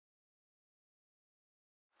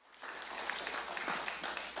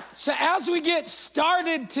So as we get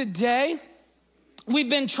started today,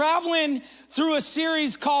 we've been traveling through a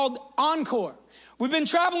series called Encore. We've been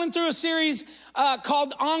traveling through a series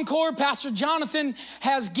called Encore. Pastor Jonathan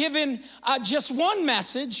has given just one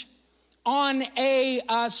message on a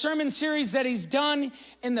sermon series that he's done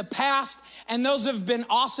in the past, and those have been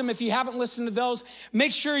awesome. If you haven't listened to those,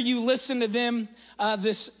 make sure you listen to them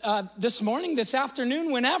this morning, this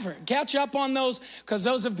afternoon, whenever. Catch up on those, because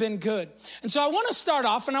those have been good. And so I want to start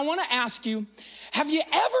off, and I want to ask you, have you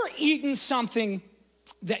ever eaten something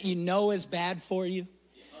that you know is bad for you?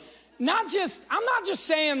 I'm not just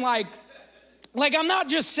saying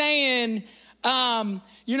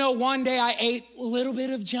one day I ate a little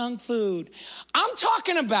bit of junk food. I'm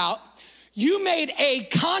talking about you made a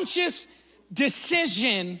conscious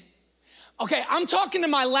decision. Okay, I'm talking to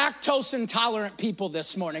my lactose intolerant people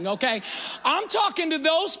this morning, okay? I'm talking to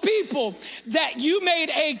those people that you made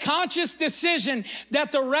a conscious decision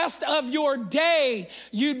that the rest of your day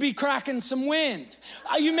you'd be cracking some wind.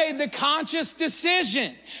 You made the conscious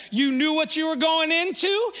decision. You knew what you were going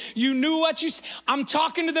into. You knew I'm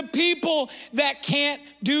talking to the people that can't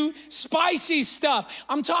do spicy stuff.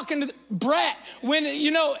 I'm talking to Brett when,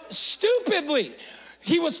 stupidly,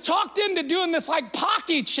 he was talked into doing this like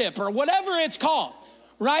Pocky chip or whatever it's called,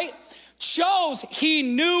 right? Shows he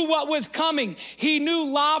knew what was coming. He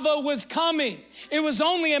knew lava was coming. It was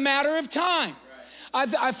only a matter of time.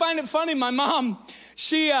 Right. I find it funny. My mom,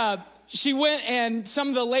 she went and some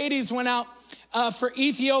of the ladies went out for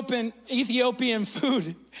Ethiopian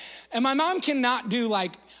food. And my mom cannot do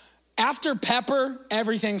after pepper,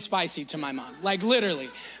 everything's spicy to my mom. Like literally.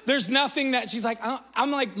 There's nothing that she's like, I'm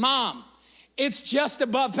like, Mom, it's just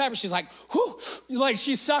above pepper. She's like, whoo, like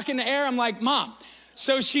she's sucking the air. I'm like, Mom.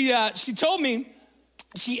 So she told me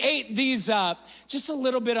she ate these, just a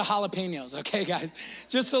little bit of jalapenos. Okay, guys,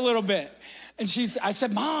 just a little bit. And I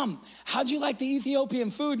said, Mom, how'd you like the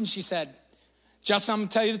Ethiopian food? And she said, Justin, I'm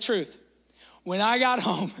gonna tell you the truth. When I got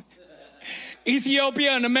home,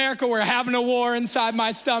 Ethiopia and America were having a war inside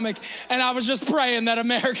my stomach, and I was just praying that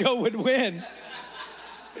America would win.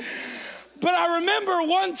 But I remember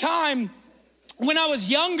one time, when I was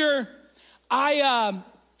younger, I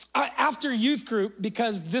after youth group,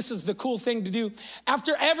 because this is the cool thing to do,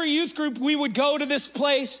 after every youth group, we would go to this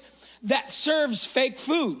place that serves fake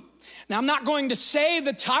food. Now, I'm not going to say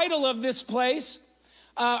the title of this place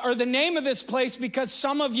or the name of this place because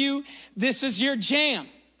some of you, this is your jam.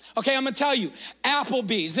 Okay, I'm gonna tell you,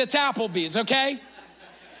 Applebee's, it's Applebee's, okay?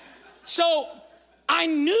 So I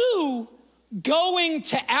knew going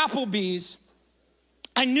to Applebee's,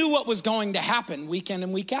 I knew what was going to happen week in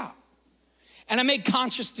and week out. And I made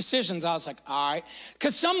conscious decisions. I was like, all right.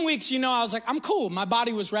 Because some weeks, I was like, I'm cool. My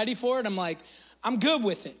body was ready for it. I'm like, I'm good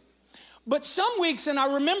with it. But some weeks, and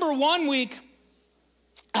I remember one week,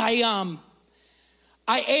 I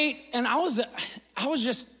ate, and I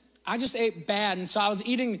just ate bad. And so I was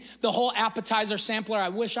eating the whole appetizer sampler. I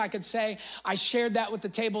wish I could say I shared that with the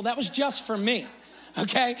table. That was just for me,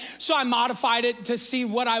 okay? So I modified it to see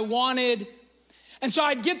what I wanted. And so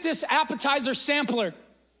I'd get this appetizer sampler,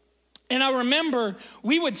 and I remember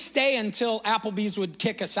we would stay until Applebee's would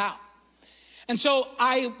kick us out. And so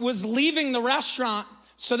I was leaving the restaurant,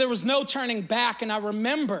 so there was no turning back, and I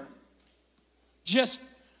remember just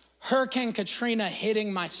Hurricane Katrina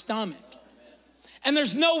hitting my stomach. And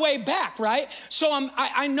there's no way back, right? So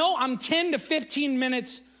I know I'm 10 to 15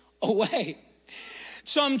 minutes away.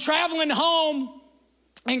 So I'm traveling home.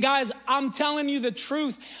 And guys, I'm telling you the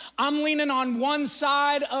truth. I'm leaning on one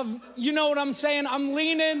side of, you know what I'm saying? I'm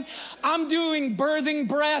doing birthing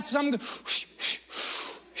breaths.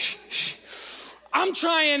 I'm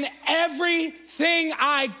trying everything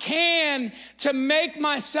I can to make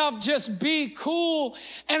myself just be cool.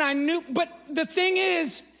 And but the thing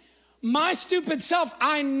is, my stupid self,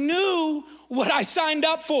 I knew what I signed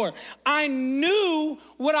up for. I knew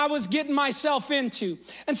what I was getting myself into.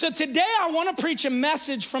 And so today I want to preach a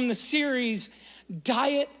message from the series,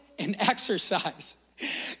 Diet and Exercise.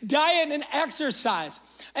 Diet and Exercise.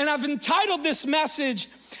 And I've entitled this message,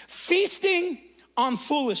 Feasting on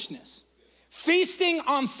Foolishness. Feasting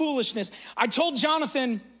on Foolishness. I told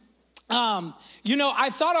Jonathan, I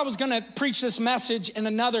thought I was gonna preach this message in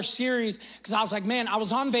another series because I was like, man, I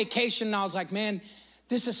was on vacation and I was like, man,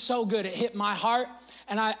 this is so good. It hit my heart.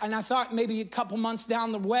 And I thought maybe a couple months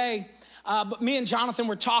down the way, but me and Jonathan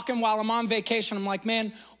were talking while I'm on vacation. I'm like,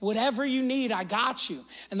 man, whatever you need, I got you.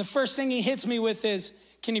 And the first thing he hits me with is,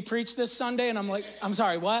 can you preach this Sunday? And I'm like, I'm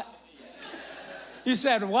sorry, what? You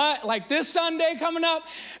said, what? Like this Sunday coming up?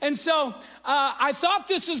 And so I thought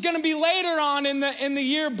this was gonna be later on in the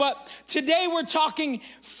year, but today we're talking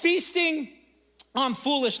feasting on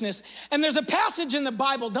foolishness. And there's a passage in the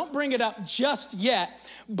Bible, don't bring it up just yet,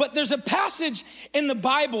 but there's a passage in the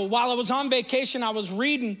Bible while I was on vacation, I was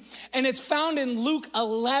reading, and it's found in Luke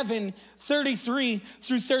 11:33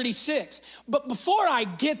 through 36. But before I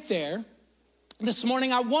get there, this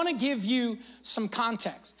morning, I want to give you some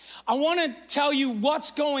context. I want to tell you what's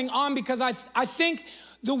going on, because I think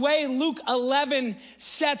the way Luke 11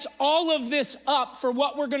 sets all of this up for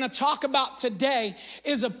what we're going to talk about today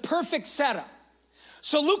is a perfect setup.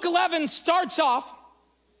 So Luke 11 starts off,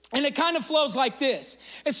 and it kind of flows like this.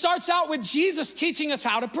 It starts out with Jesus teaching us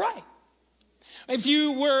how to pray. If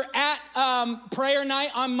you were at prayer night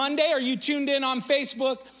on Monday, or you tuned in on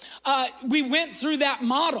Facebook, we went through that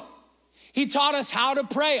model. He taught us how to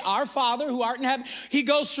pray. Our Father who art in heaven. He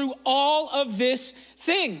goes through all of this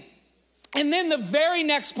thing. And then the very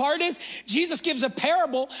next part is Jesus gives a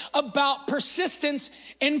parable about persistence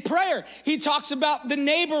in prayer. He talks about the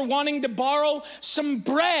neighbor wanting to borrow some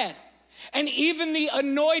bread. And even the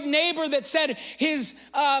annoyed neighbor that said his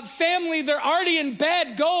family, they're already in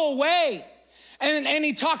bed, go away. And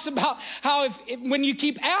he talks about how when you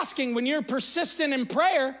keep asking, when you're persistent in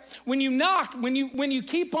prayer, when you knock, when you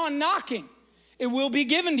keep on knocking, it will be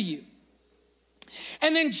given to you.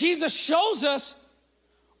 And then Jesus shows us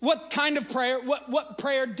what kind of prayer, what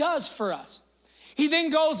prayer does for us. He then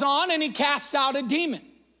goes on and he casts out a demon.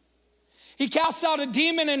 He casts out a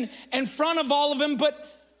demon in front of all of them, but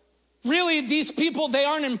really these people, they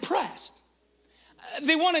aren't impressed.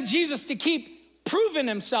 They wanted Jesus to keep proving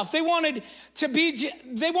himself. They wanted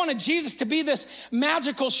Jesus to be this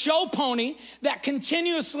magical show pony that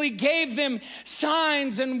continuously gave them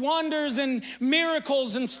signs and wonders and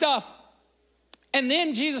miracles and stuff. And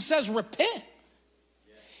then Jesus says, repent.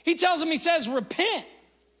 He tells them, he says, repent.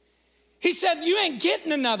 He said, you ain't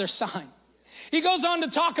getting another sign. He goes on to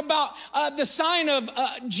talk about the sign of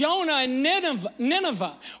Jonah and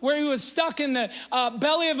Nineveh, where he was stuck in the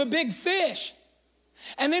belly of a big fish.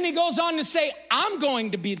 And then he goes on to say, I'm going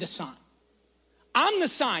to be the sign. I'm the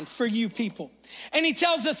sign for you people. And he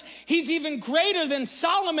tells us he's even greater than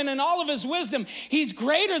Solomon in all of his wisdom. He's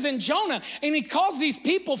greater than Jonah. And he calls these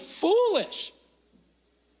people foolish,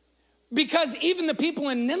 because even the people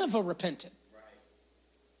in Nineveh repented. Right.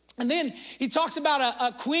 And then he talks about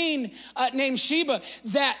a queen named Sheba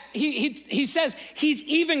that he says he's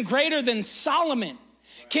even greater than Solomon.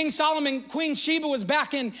 Right. King Solomon, Queen Sheba was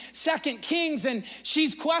back in 2 Kings, and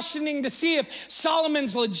she's questioning to see if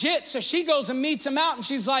Solomon's legit. So she goes and meets him out, and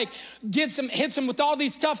she's like, hits him with all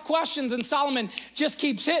these tough questions, and Solomon just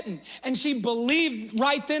keeps hitting. And she believed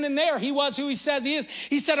right then and there he was who he says he is.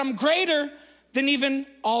 He said, I'm greater than even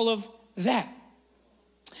all of that.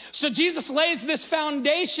 So Jesus lays this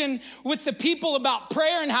foundation with the people about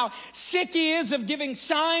prayer and how sick he is of giving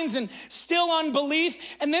signs and still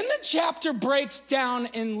unbelief. And then the chapter breaks down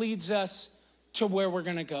and leads us to where we're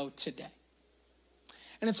going to go today.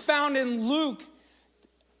 And it's found in Luke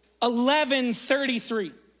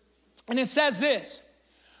 11:33. And it says this: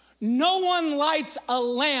 no one lights a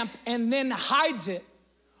lamp and then hides it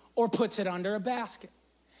or puts it under a basket.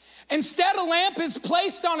 Instead, a lamp is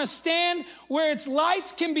placed on a stand where its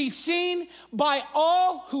lights can be seen by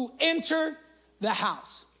all who enter the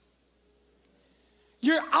house.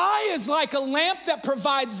 Your eye is like a lamp that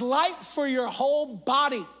provides light for your whole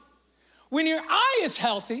body. When your eye is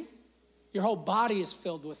healthy, your whole body is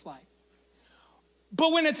filled with light.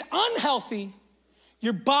 But when it's unhealthy,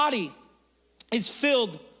 your body is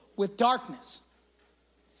filled with darkness.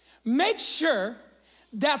 Make sure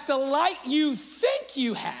that the light you think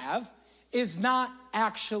you have is not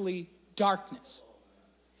actually darkness.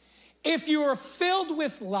 If you are filled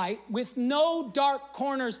with light, with no dark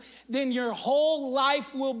corners, then your whole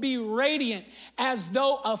life will be radiant, as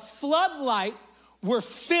though a floodlight were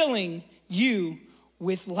filling you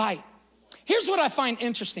with light. Here's what I find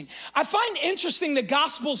interesting. I find interesting the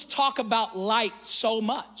Gospels talk about light so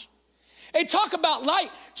much. They talk about light.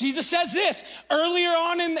 Jesus says this earlier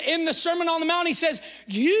on in the Sermon on the Mount. He says,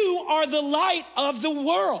 you are the light of the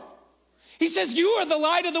world. He says, you are the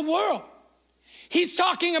light of the world. He's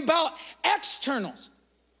talking about externals.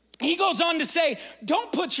 He goes on to say,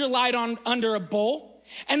 don't put your light on under a bowl.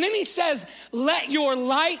 And then he says, let your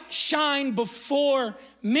light shine before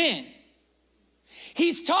men.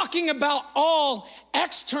 He's talking about all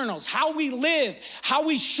externals, how we live, how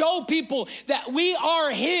we show people that we are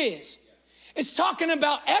his. It's talking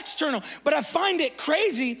about external, but I find it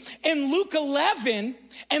crazy in Luke 11,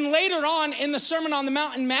 and later on in the Sermon on the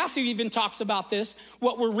Mount, and Matthew even talks about this,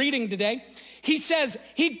 what we're reading today. He says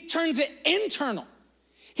he turns it internal.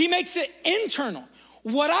 He makes it internal.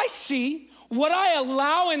 What I see, what I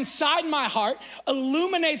allow inside my heart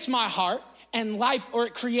illuminates my heart and life, or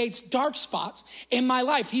it creates dark spots in my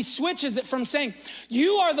life. He switches it from saying,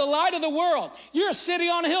 you are the light of the world. You're a city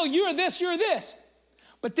on a hill. You are this, you're this.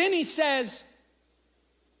 But then he says,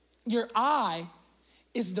 your eye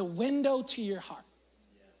is the window to your heart.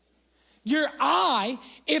 Your eye,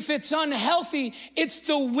 if it's unhealthy, it's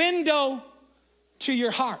the window to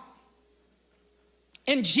your heart.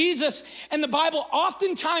 And Jesus and the Bible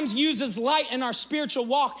oftentimes uses light in our spiritual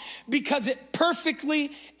walk because it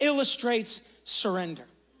perfectly illustrates surrender.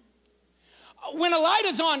 When a light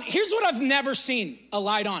is on, here's what I've never seen a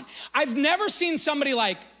light on. I've never seen somebody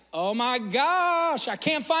like, oh my gosh, I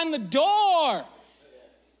can't find the door.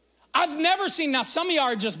 I've never seen, now some of you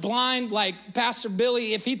are just blind like Pastor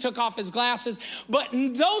Billy if he took off his glasses, but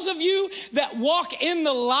those of you that walk in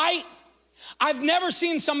the light, I've never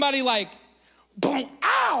seen somebody like, boom,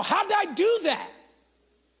 ow, how did I do that?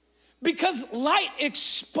 Because light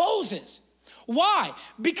exposes. Why?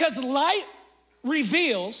 Because light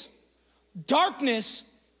reveals,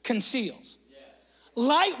 darkness conceals.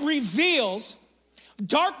 Light reveals,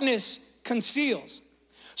 darkness conceals.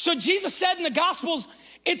 So Jesus said in the Gospels,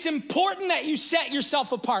 it's important that you set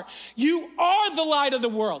yourself apart. You are the light of the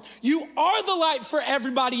world. You are the light for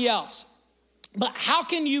everybody else. But how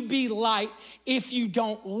can you be light if you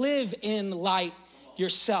don't live in light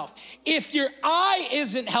yourself? If your eye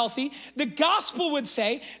isn't healthy, the gospel would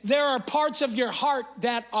say there are parts of your heart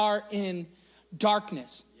that are in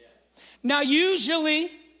darkness. Now, usually,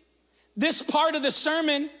 this part of the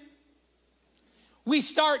sermon, we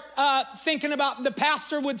start thinking about, the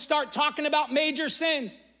pastor would start talking about major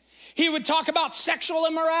sins. He would talk about sexual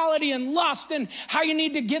immorality and lust and how you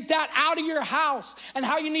need to get that out of your house and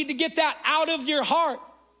how you need to get that out of your heart.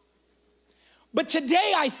 But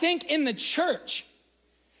today, I think in the church,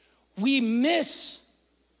 we miss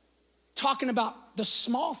talking about the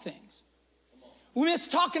small things. We miss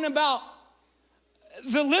talking about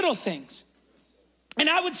the little things. And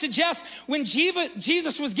I would suggest when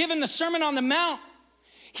Jesus was given the Sermon on the Mount,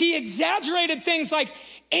 he exaggerated things like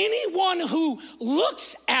anyone who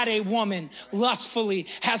looks at a woman lustfully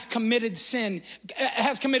has committed sin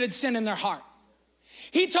in their heart.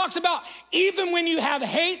 He talks about even when you have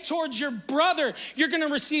hate towards your brother, you're going to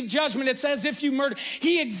receive judgment. It's as if you murder.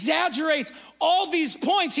 He exaggerates all these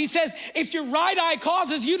points. He says, if your right eye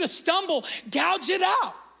causes you to stumble, gouge it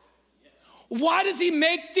out. Why does he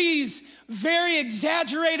make these very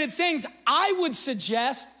exaggerated things? I would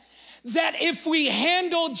suggest that if we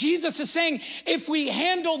handle, Jesus is saying, if we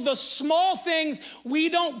handle the small things, we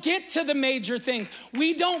don't get to the major things.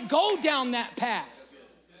 We don't go down that path.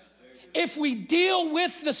 If we deal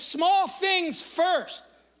with the small things first,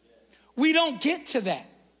 we don't get to that.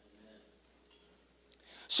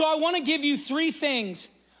 So I want to give you 3 things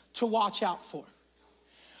to watch out for.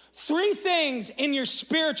 3 things in your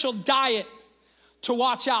spiritual diet to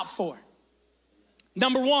watch out for.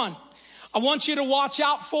 Number 1, I want you to watch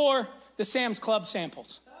out for the Sam's Club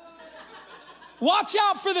samples. Watch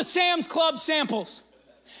out for the Sam's Club samples.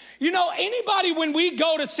 You know, anybody, when we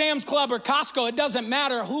go to Sam's Club or Costco, it doesn't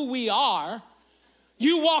matter who we are.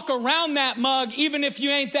 You walk around that mug, even if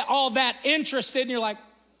you ain't all that interested, and you're like,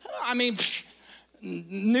 I mean,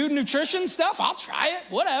 new nutrition stuff, I'll try it,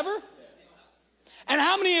 whatever. And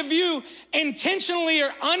how many of you, intentionally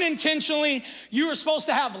or unintentionally, you were supposed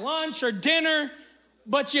to have lunch or dinner,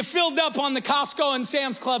 but you filled up on the Costco and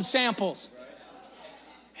Sam's Club samples?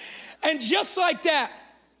 And just like that,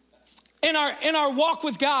 in our walk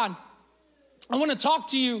with God, I want to talk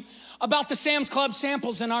to you about the Sam's Club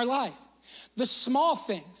samples in our life. The small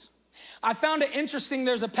things. I found it interesting.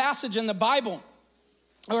 There's a passage in the Bible,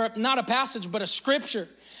 or not a passage, but a scripture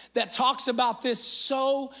that talks about this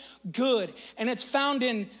so good. And it's found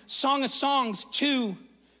in Song of Songs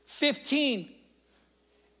 2:15.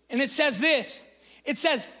 And it says this. It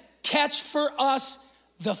says, catch for us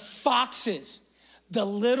the foxes, the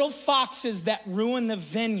little foxes that ruin the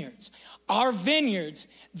vineyards, our vineyards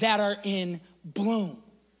that are in bloom.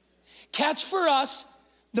 Catch for us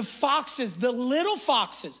the foxes, the little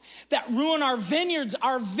foxes that ruin our vineyards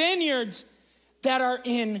that are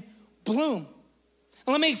in bloom.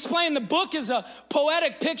 And let me explain. The book is a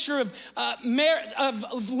poetic picture of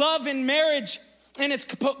love and marriage, and it's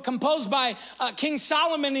composed by King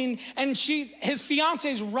Solomon, and his fiance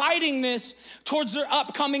is writing this towards their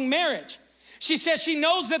upcoming marriage. She says she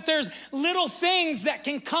knows that there's little things that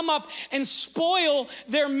can come up and spoil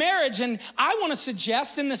their marriage. And I want to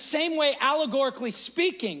suggest, in the same way, allegorically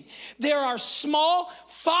speaking, there are small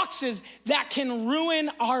foxes that can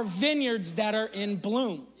ruin our vineyards that are in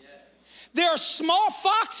bloom. There are small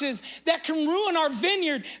foxes that can ruin our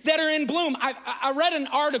vineyard that are in bloom. I read an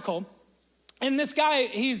article And this guy,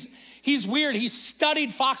 he's weird. He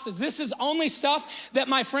studied foxes. This is only stuff that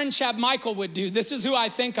my friend Chad Michael would do. This is who I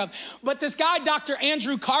think of. But this guy, Dr.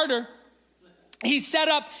 Andrew Carter, he set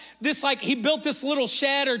up this, he built this little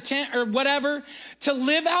shed or tent or whatever to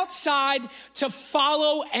live outside, to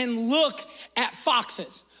follow and look at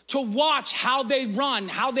foxes, to watch how they run,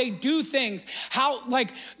 how they do things, how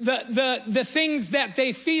the things that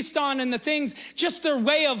they feast on and the things, just their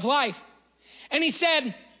way of life. And he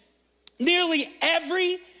said nearly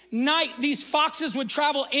every night these foxes would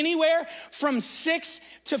travel anywhere from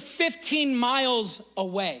 6 to 15 miles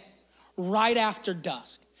away right after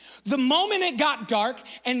dusk. The moment it got dark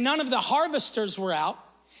and none of the harvesters were out,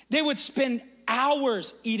 they would spend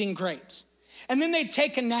hours eating grapes. And then they'd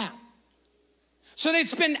take a nap. So they'd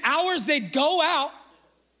spend hours, they'd go out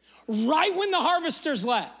right when the harvesters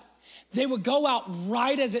left. They would go out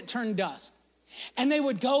right as it turned dusk. And they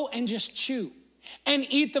would go and just chew and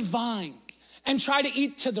eat the vine and try to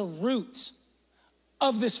eat to the roots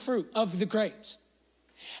of this fruit, of the grapes.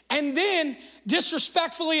 And then,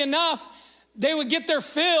 disrespectfully enough, they would get their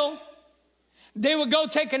fill, they would go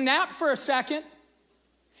take a nap for a second,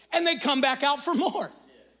 and they'd come back out for more.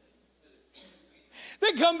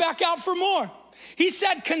 They'd come back out for more. He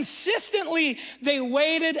said consistently they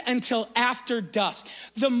waited until after dusk.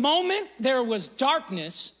 The moment there was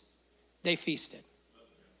darkness, they feasted.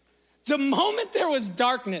 The moment there was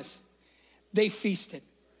darkness, they feasted.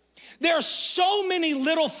 There are so many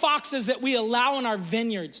little foxes that we allow in our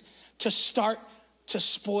vineyards to start to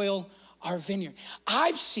spoil our vineyard.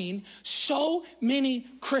 I've seen so many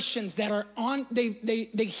Christians that are on, they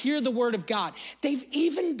hear the word of God. They've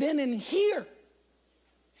even been in here.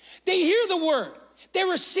 They hear the word. They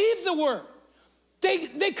receive the word.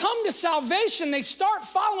 They come to salvation. They start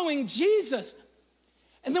following Jesus.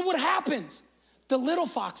 And then what happens? The little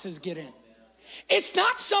foxes get in. It's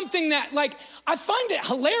not something that, I find it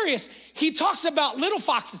hilarious. He talks about little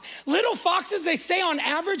foxes. Little foxes, they say on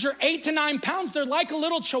average are 8 to 9 pounds. They're like a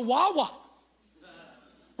little chihuahua,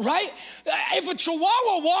 right? If a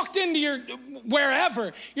chihuahua walked into your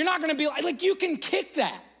wherever, you're not gonna be like you can kick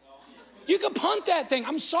that. You can punt that thing.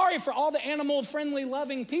 I'm sorry for all the animal-friendly,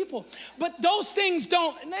 loving people, but those things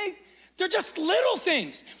they're just little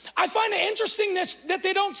things. I find it interesting that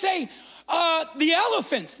they don't say, the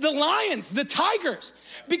elephants, the lions, the tigers,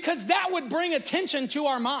 because that would bring attention to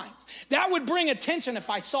our minds. That would bring attention if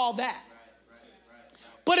I saw that.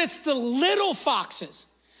 But it's the little foxes,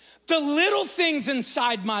 the little things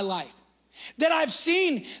inside my life that I've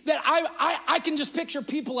seen that I can just picture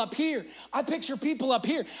people up here. I picture people up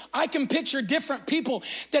here. I can picture different people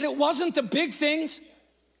that it wasn't the big things.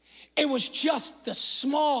 It was just the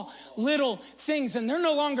small little things, and they're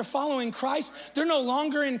no longer following Christ. They're no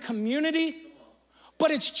longer in community, but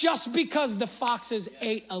it's just because the foxes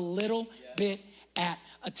ate a little bit at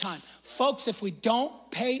a time. Folks, if we don't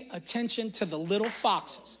pay attention to the little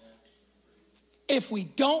foxes, if we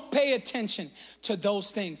don't pay attention to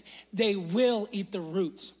those things, they will eat the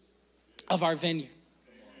roots of our vineyard.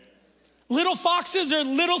 Little foxes are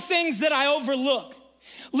little things that I overlook.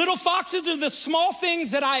 Little foxes are the small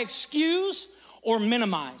things that I excuse or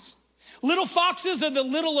minimize. Little foxes are the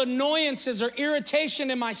little annoyances or irritation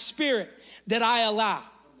in my spirit that I allow.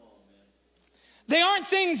 They aren't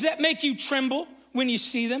things that make you tremble when you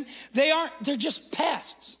see them. They're just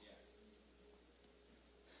pests.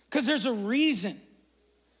 Because there's a reason.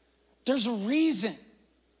 There's a reason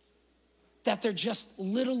that they're just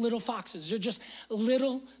little foxes. They're just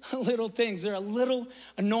little things. They're little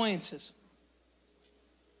annoyances.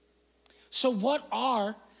 So what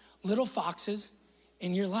are little foxes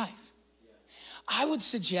in your life? I would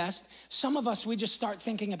suggest some of us, we just start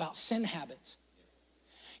thinking about sin habits.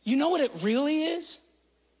 You know what it really is?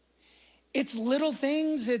 It's little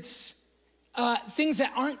things. It's things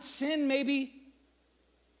that aren't sin maybe,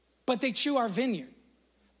 but they chew our vineyard,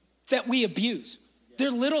 that we abuse. They're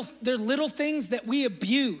little things that we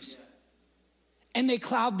abuse, and they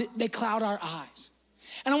cloud our eyes.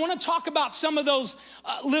 And I want to talk about some of those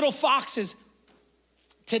little foxes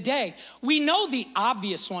today. We know the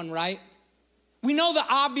obvious one, right? We know the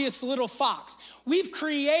obvious little fox. We've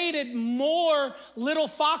created more little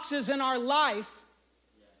foxes in our life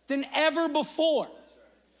than ever before.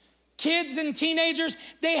 Kids and teenagers,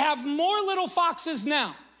 they have more little foxes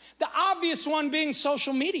now. The obvious one being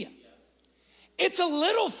social media. It's a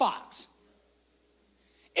little fox.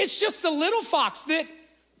 It's just a little fox that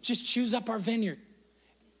just chews up our vineyard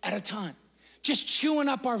at a time, just chewing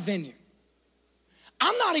up our vineyard.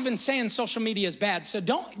 I'm not even saying social media is bad, so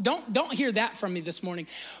don't hear that from me this morning.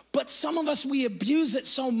 But some of us, we abuse it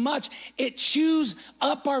so much, it chews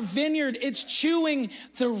up our vineyard. It's chewing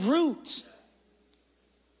the roots.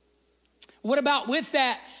 What about with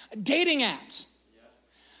that, dating apps?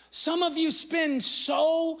 Some of you spend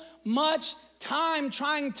so much time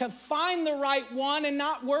trying to find the right one and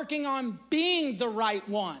not working on being the right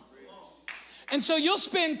one. And so you'll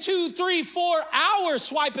spend 2, 3, 4 hours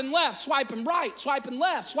swiping left, swiping right, swiping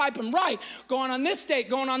left, swiping right, going on this date,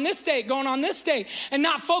 going on this date, going on this date, and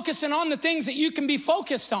not focusing on the things that you can be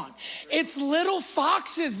focused on. It's little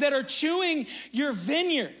foxes that are chewing your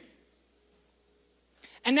vineyard.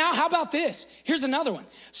 And now how about this? Here's another one.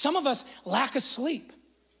 Some of us lack of sleep.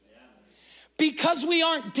 Because we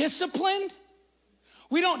aren't disciplined,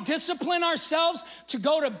 we don't discipline ourselves to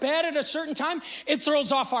go to bed at a certain time. It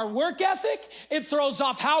throws off our work ethic. It throws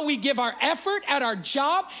off how we give our effort at our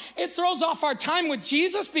job. It throws off our time with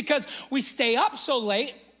Jesus because we stay up so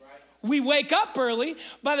late. We wake up early.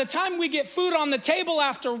 By the time we get food on the table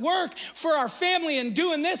after work for our family and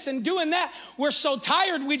doing this and doing that, we're so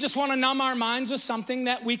tired we just want to numb our minds with something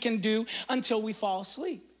that we can do until we fall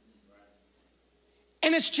asleep.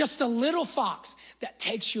 And it's just a little fox that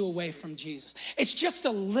takes you away from Jesus. It's just a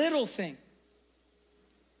little thing.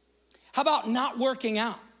 How about not working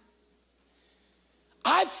out?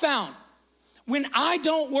 I've found when I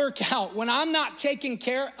don't work out, when I'm not taking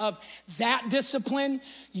care of that discipline,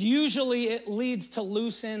 usually it leads to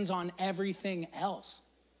loose ends on everything else.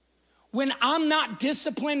 When I'm not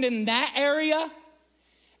disciplined in that area,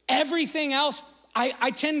 everything else, I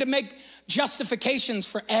tend to make justifications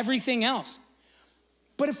for everything else.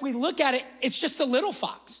 But if we look at it, it's just a little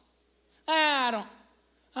fox. I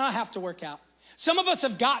don't have to work out. Some of us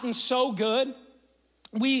have gotten so good.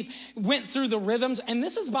 We went through the rhythms, and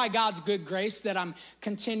this is by God's good grace that I'm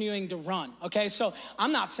continuing to run, okay? So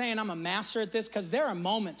I'm not saying I'm a master at this because there are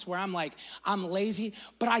moments where I'm like, I'm lazy,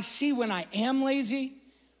 but I see when I am lazy,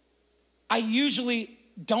 I usually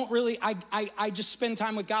don't really, I just spend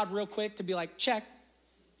time with God real quick to be like, check.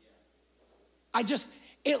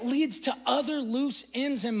 It leads to other loose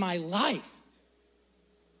ends in my life.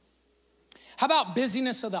 How about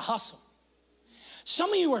busyness of the hustle?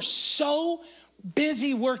 Some of you are so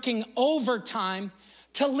busy working overtime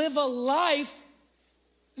to live a life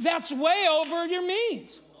that's way over your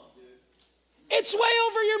means. It's way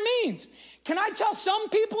over your means. Can I tell some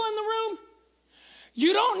people in the room,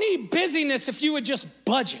 you don't need busyness if you would just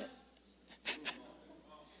budget.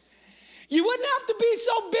 You wouldn't have to be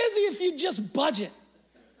so busy if you just budget.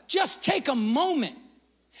 Just take a moment.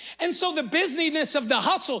 And so the busyness of the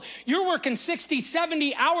hustle, you're working 60,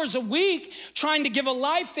 70 hours a week trying to give a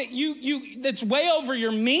life that that's way over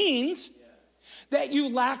your means, that you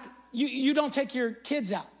lack. You don't take your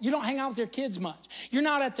kids out. You don't hang out with your kids much. You're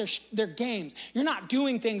not at their games. You're not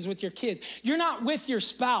doing things with your kids. You're not with your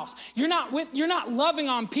spouse. You're not loving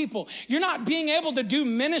on people. You're not being able to do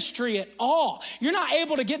ministry at all. You're not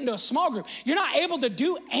able to get into a small group. You're not able to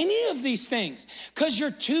do any of these things because you're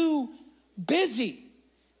too busy.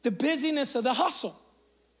 The busyness of the hustle.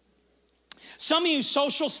 Some of you,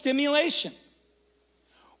 social stimulation.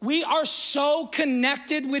 We are so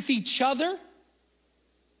connected with each other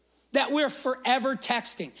that we're forever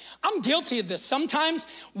texting. I'm guilty of this. Sometimes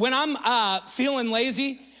when I'm feeling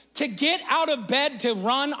lazy, to get out of bed to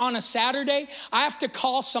run on a Saturday, I have to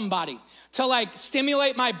call somebody to like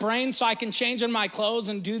stimulate my brain so I can change in my clothes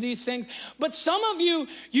and do these things. But some of you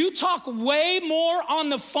talk way more on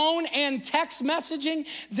the phone and text messaging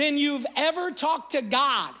than you've ever talked to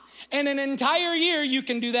God. And an entire year, you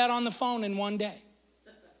can do that on the phone in one day.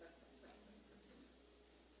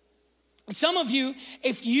 Some of you,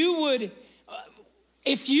 if you would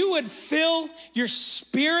fill your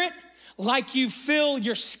spirit like you fill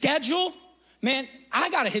your schedule, man, I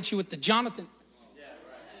got to hit you with the Jonathan.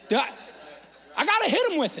 I got to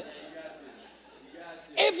hit him with it.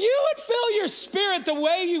 If you would fill your spirit the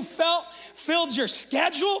way you filled your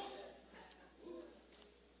schedule,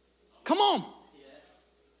 come on.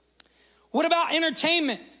 What about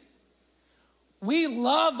entertainment? We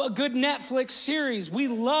love a good Netflix series. We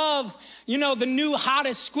love, the new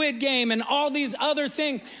hottest Squid Game and all these other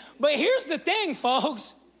things. But here's the thing,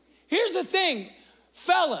 folks. Here's the thing,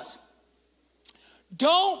 fellas.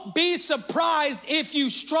 Don't be surprised if you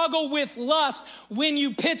struggle with lust when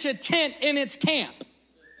you pitch a tent in its camp.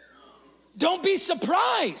 Don't be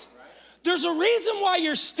surprised. There's a reason why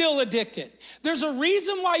you're still addicted. There's a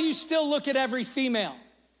reason why you still look at every female.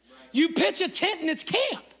 You pitch a tent in its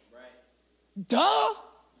camp. Duh.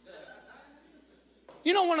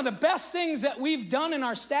 One of the best things that we've done in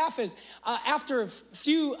our staff is after a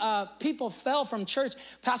few people fell from church,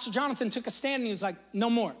 Pastor Jonathan took a stand and he was like, no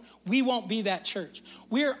more. We won't be that church.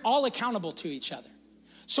 We're all accountable to each other.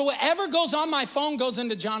 So whatever goes on my phone goes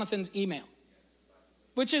into Jonathan's email,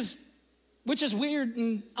 which is which is weird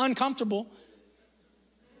and uncomfortable.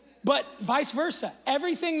 But vice versa,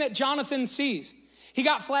 everything that Jonathan sees. He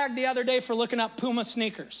got flagged the other day for looking up Puma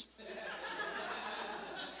sneakers.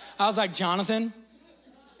 I was like, Jonathan,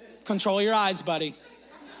 control your eyes, buddy.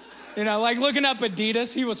 You know, like looking up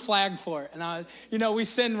Adidas, he was flagged for it. And we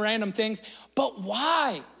send random things. But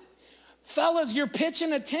why? Fellas, you're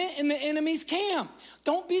pitching a tent in the enemy's camp.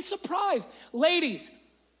 Don't be surprised. Ladies,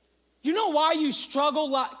 you know why you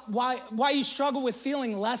struggle, why you struggle with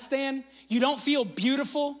feeling less than? You don't feel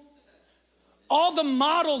beautiful? All the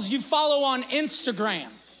models you follow on Instagram.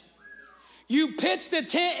 You pitched a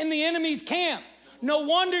tent in the enemy's camp. No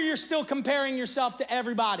wonder you're still comparing yourself to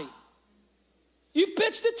everybody. You've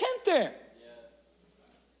pitched a tent there.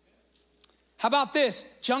 How about this?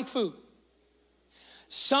 Junk food.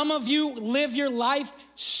 Some of you live your life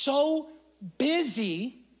so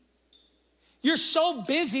busy. You're so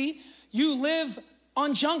busy, you live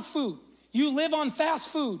on junk food. You live on fast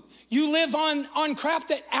food. You live on crap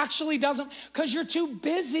that actually doesn't, because you're too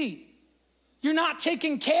busy. You're not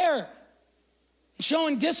taking care,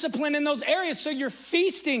 showing discipline in those areas, so you're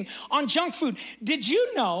feasting on junk food. Did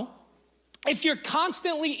you know if you're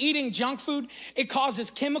constantly eating junk food, it causes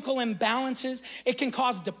chemical imbalances, it can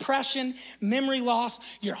cause depression, memory loss,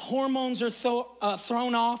 your hormones are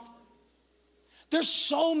thrown off. There's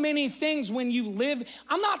so many things when you live.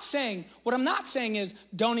 What I'm not saying is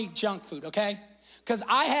don't eat junk food, okay? Because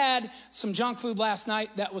I had some junk food last night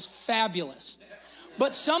that was fabulous.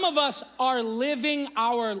 But some of us are living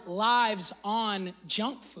our lives on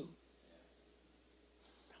junk food.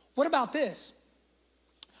 What about this?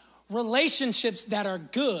 Relationships that are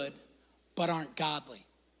good but aren't godly.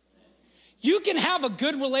 You can have a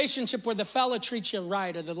good relationship where the fella treats you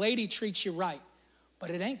right or the lady treats you right, but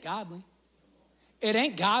it ain't godly. It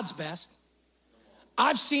ain't God's best.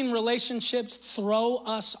 I've seen relationships throw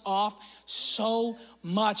us off so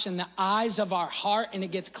much in the eyes of our heart, and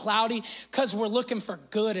it gets cloudy because we're looking for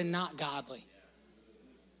good and not godly.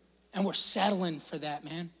 And we're settling for that,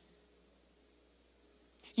 man.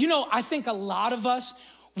 You know, I think a lot of us,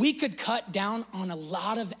 we could cut down on a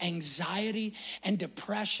lot of anxiety and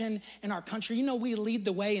depression in our country. You know, we lead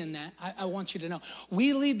the way in that. I want you to know.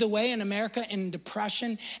 We lead the way in America in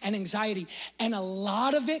depression and anxiety. And a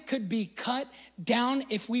lot of it could be cut down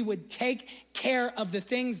if we would take care of the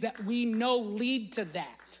things that we know lead to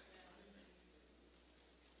that.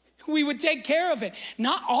 We would take care of it.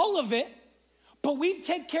 Not all of it, but we'd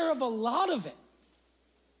take care of a lot of it.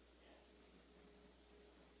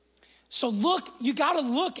 So you gotta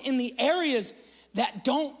look in the areas that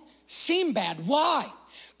don't seem bad. Why?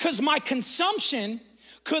 Because my consumption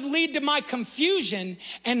could lead to my confusion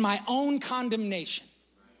and my own condemnation.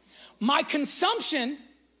 My consumption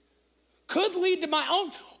could lead to my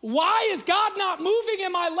own. Why is God not moving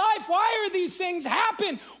in my life? Why are these things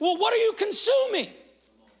happening? Well, what are you consuming?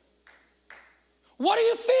 What are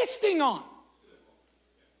you feasting on?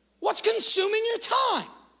 What's consuming your time?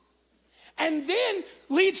 And then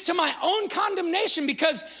leads to my own condemnation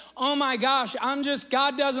because, oh my gosh,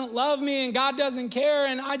 God doesn't love me and God doesn't care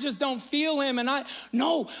and I just don't feel him.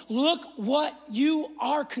 No, look what you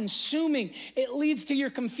are consuming. It leads to your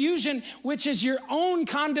confusion, which is your own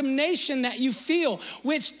condemnation that you feel,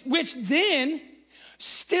 which then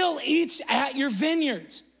still eats at your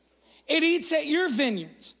vineyards. It eats at your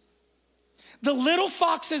vineyards. The little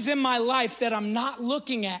foxes in my life that I'm not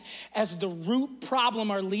looking at as the root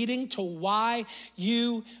problem are leading to why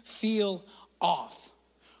you feel off.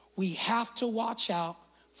 We have to watch out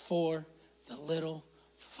for the little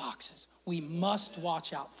foxes. We must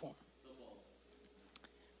watch out for them.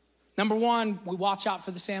 Number one, we watch out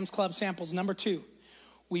for the Sam's Club samples. Number two,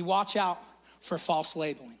 we watch out for false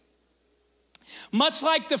labeling. Much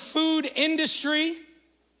like the food industry,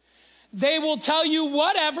 they will tell you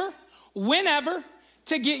whatever, whenever,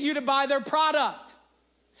 to get you to buy their product.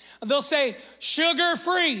 They'll say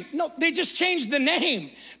sugar-free. No, they just changed the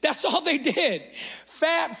name. That's all they did.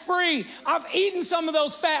 Fat-free. I've eaten some of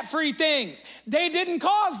those fat-free things. They didn't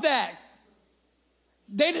cause that.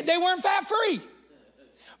 They weren't fat-free.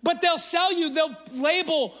 But they'll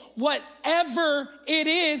label whatever it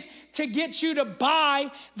is to get you to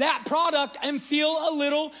buy that product and feel a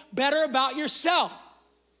little better about yourself.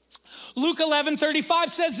 Luke 11:35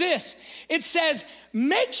 says this. It says,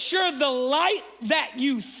 make sure the light that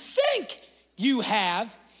you think you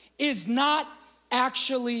have is not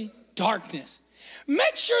actually darkness.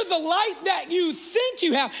 Make sure the light that you think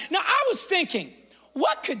you have. Now, I was thinking,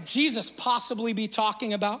 what could Jesus possibly be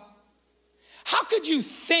talking about? How could you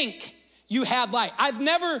think you had light? I've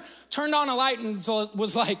never turned on a light and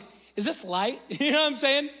was like, is this light? You know what I'm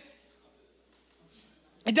saying?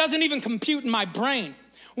 It doesn't even compute in my brain.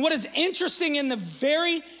 What is interesting in the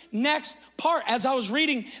very next part, as I was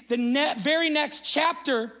reading the very next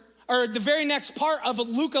chapter, or the very next part of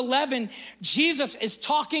Luke 11, Jesus is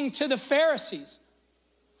talking to the Pharisees.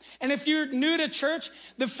 And if you're new to church,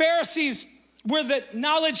 the Pharisees were the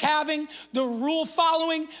knowledge-having, the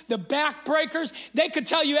rule-following, the backbreakers. They could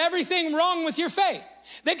tell you everything wrong with your faith.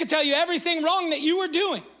 They could tell you everything wrong that you were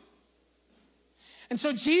doing. And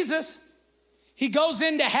so Jesus, he goes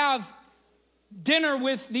in to have dinner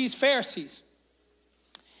with these Pharisees.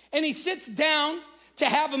 And he sits down to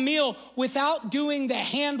have a meal without doing the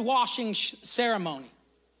hand-washing ceremony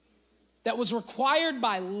that was required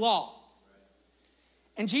by law.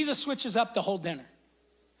 And Jesus switches up the whole dinner.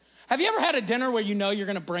 Have you ever had a dinner where you know you're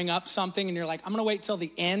gonna bring up something and you're like, I'm gonna wait till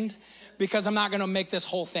the end because I'm not gonna make this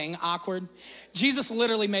whole thing awkward? Jesus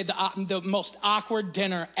literally made the most awkward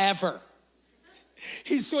dinner ever.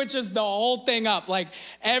 He switches the whole thing up. Like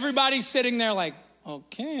everybody's sitting there like,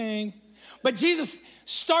 okay. But Jesus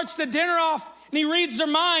starts the dinner off and he reads their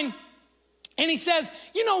mind and he says,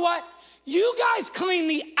 you know what? You guys clean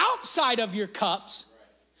the outside of your cups.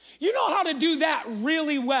 You know how to do that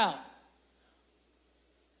really well.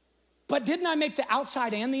 But didn't I make the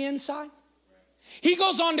outside and the inside? He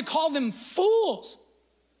goes on to call them fools.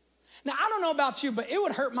 Now, I don't know about you, but it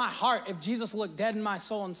would hurt my heart if Jesus looked dead in my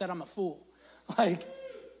soul and said, I'm a fool. Like,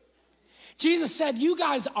 Jesus said, you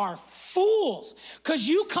guys are fools because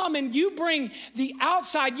you come and you bring the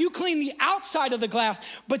outside, you clean the outside of the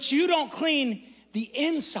glass, but you don't clean the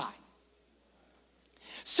inside.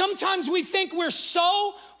 Sometimes we think we're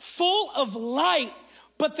so full of light,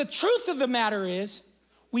 but the truth of the matter is,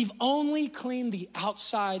 we've only cleaned the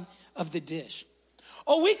outside of the dish.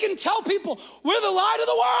 Oh, we can tell people we're the light of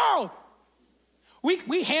the world.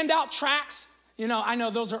 We hand out tracts. You know, I know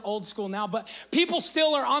those are old school now, but people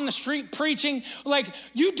still are on the street preaching. Like,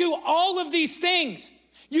 you do all of these things.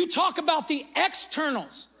 You talk about the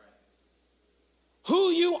externals.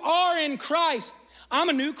 Who you are in Christ. I'm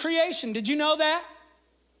a new creation. Did you know that?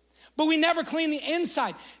 But we never clean the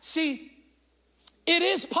inside. See, it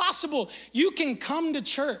is possible. You can come to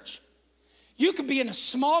church. You could be in a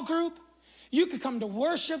small group. You could come to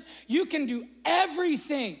worship. You can do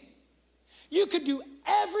everything. You could do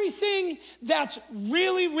everything that's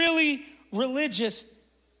really, really religious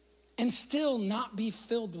and still not be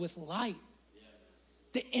filled with light.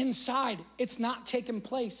 The inside, it's not taking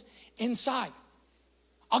place inside.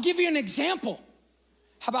 I'll give you an example.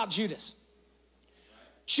 How about Judas?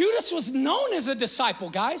 Judas was known as a disciple,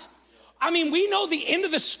 guys. I mean, we know the end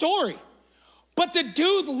of the story, but the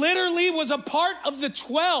dude literally was a part of the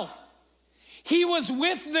 12. He was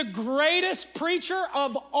with the greatest preacher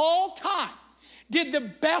of all time, did the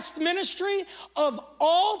best ministry of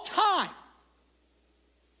all time.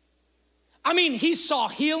 I mean, he saw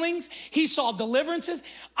healings, he saw deliverances.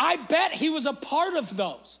 I bet he was a part of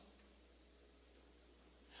those.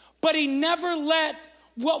 But he never let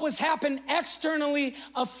what was happening externally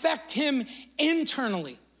affect him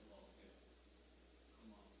internally.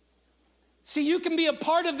 See, you can be a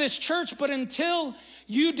part of this church, but until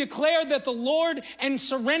you declare that the Lord and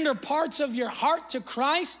surrender parts of your heart to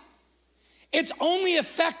Christ, it's only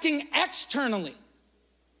affecting externally.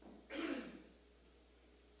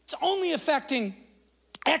 It's only affecting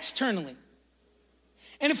externally.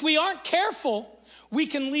 And if we aren't careful, we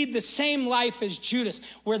can lead the same life as Judas,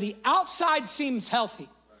 where the outside seems healthy,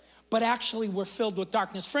 but actually we're filled with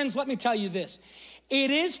darkness. Friends, let me tell you this. It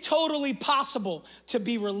is totally possible to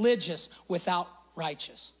be religious without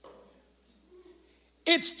righteous.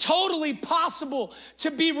 It's totally possible to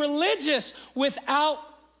be religious without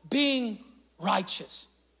being righteous.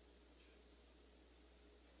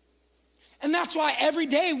 And that's why every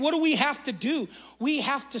day, what do we have to do? We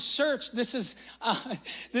have to search. This is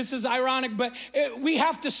ironic, but we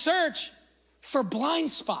have to search for blind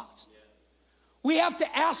spots. We have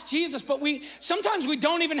to ask Jesus, but sometimes we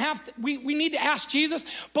don't even have to, we need to ask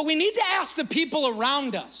Jesus, but we need to ask the people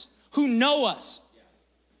around us who know us.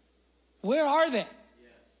 Where are they?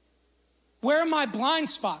 Where are my blind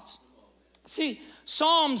spots? See,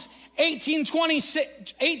 Psalms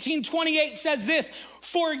 18:28 says this,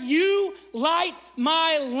 for you light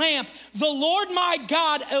my lamp. The Lord my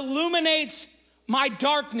God illuminates my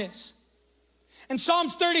darkness. And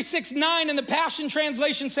Psalms 36:9 in the Passion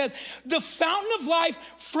Translation says, the fountain of life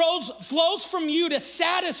flows from you to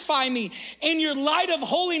satisfy me. In your light of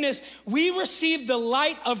holiness, we receive the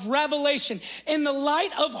light of revelation. In the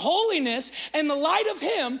light of holiness and the light of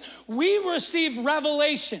him, we receive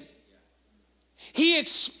revelation. He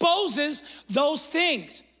exposes those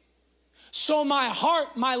things. So my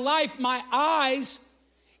heart, my life, my eyes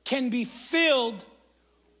can be filled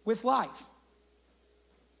with life.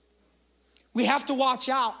 We have to watch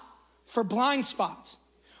out for blind spots.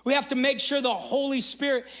 We have to make sure the Holy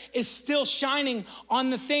Spirit is still shining on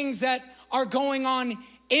the things that are going on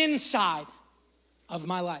inside of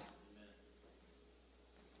my life.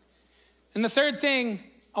 And the third thing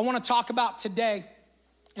I want to talk about today,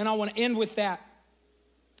 and I want to end with that,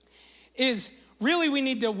 is really we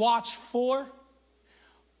need to watch for,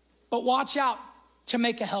 but watch out to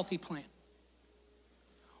make a healthy plan.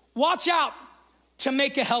 Watch out to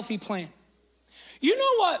make a healthy plan. You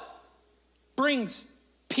know what brings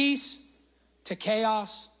peace to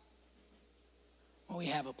chaos? Well, we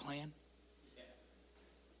have a plan.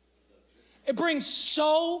 It brings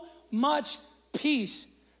so much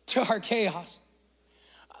peace to our chaos.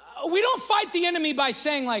 We don't fight the enemy by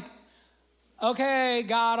saying like, okay,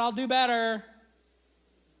 God, I'll do better.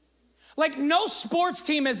 Like no sports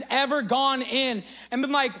team has ever gone in and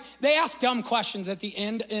been like, they ask dumb questions at the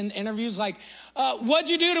end in interviews like, what'd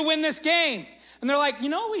you do to win this game? And they're like, you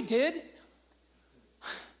know what we did?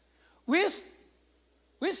 We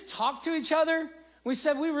just talked to each other. We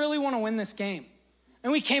said, we really want to win this game.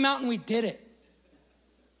 And we came out and we did it.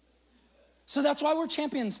 So that's why we're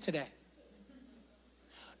champions today.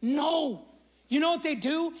 No. You know what they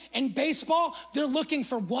do in baseball? They're looking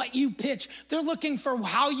for what you pitch. They're looking for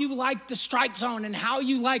how you like the strike zone and how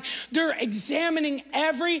you like. They're examining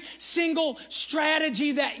every single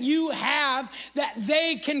strategy that you have that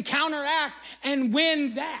they can counteract and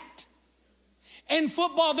win that. In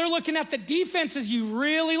football, they're looking at the defenses you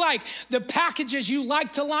really like, the packages you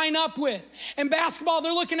like to line up with. In basketball,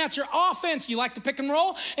 they're looking at your offense. You like to pick and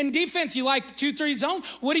roll. In defense, you like the 2-3 zone.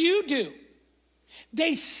 What do?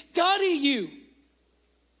 They study you.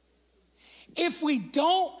 If we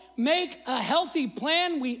don't make a healthy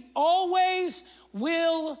plan, we always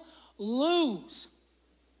will lose.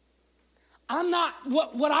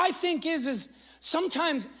 What I think is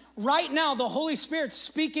sometimes right now the Holy Spirit's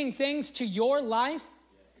speaking things to your life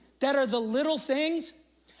that are the little things,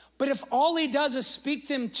 but if all he does is speak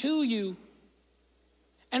them to you,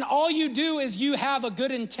 and all you do is you have a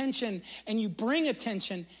good intention and you bring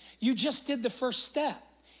attention, you just did the first step.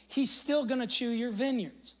 He's still gonna chew your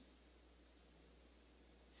vineyards.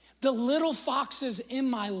 The little foxes in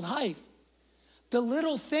my life, the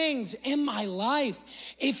little things in my life,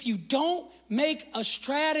 if you don't make a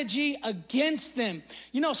strategy against them.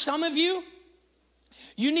 You know, some of you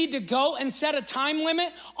need to go and set a time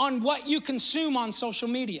limit on what you consume on social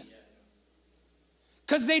media.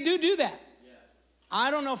 Because they do that.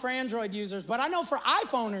 I don't know for Android users, but I know for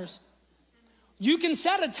iPhoners, you can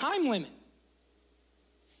set a time limit.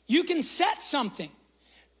 You can set something.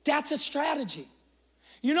 That's a strategy.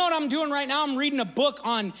 You know what I'm doing right now? I'm reading a book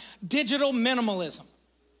on digital minimalism.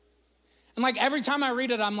 And like every time I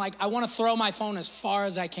read it, I'm like, I want to throw my phone as far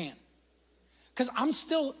as I can. Because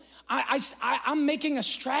I'm making a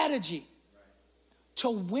strategy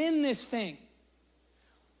to win this thing.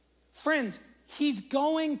 Friends, he's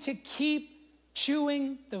going to keep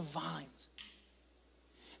chewing the vines.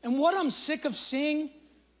 And what I'm sick of seeing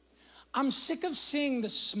the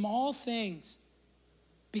small things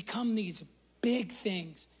become these big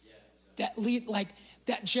things that lead,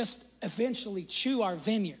 that just eventually chew our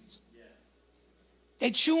vineyards. They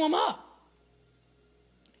chew them up.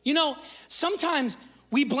 You know, sometimes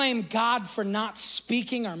we blame God for not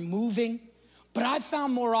speaking or moving, but I've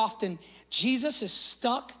found more often Jesus is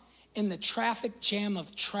stuck in the traffic jam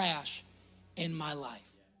of trash in my life.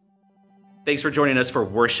 Thanks for joining us for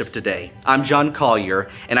worship today. I'm John Collier,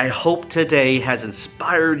 and I hope today has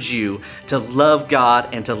inspired you to love God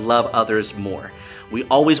and to love others more. We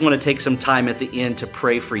always want to take some time at the end to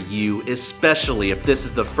pray for you, especially if this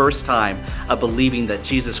is the first time of believing that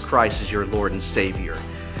Jesus Christ is your Lord and Savior.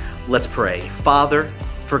 Let's pray. Father,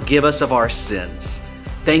 forgive us of our sins.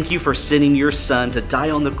 Thank you for sending your Son to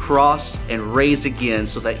die on the cross and raise again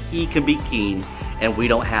so that he can be king and we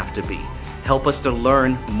don't have to be. Help us to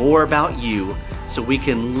learn more about you so we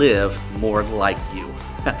can live more like you.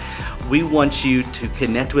 We want you to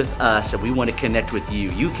connect with us and we want to connect with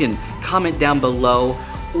you. You can comment down below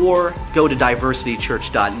or go to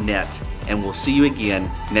diversitychurch.net, and we'll see you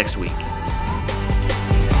again next week.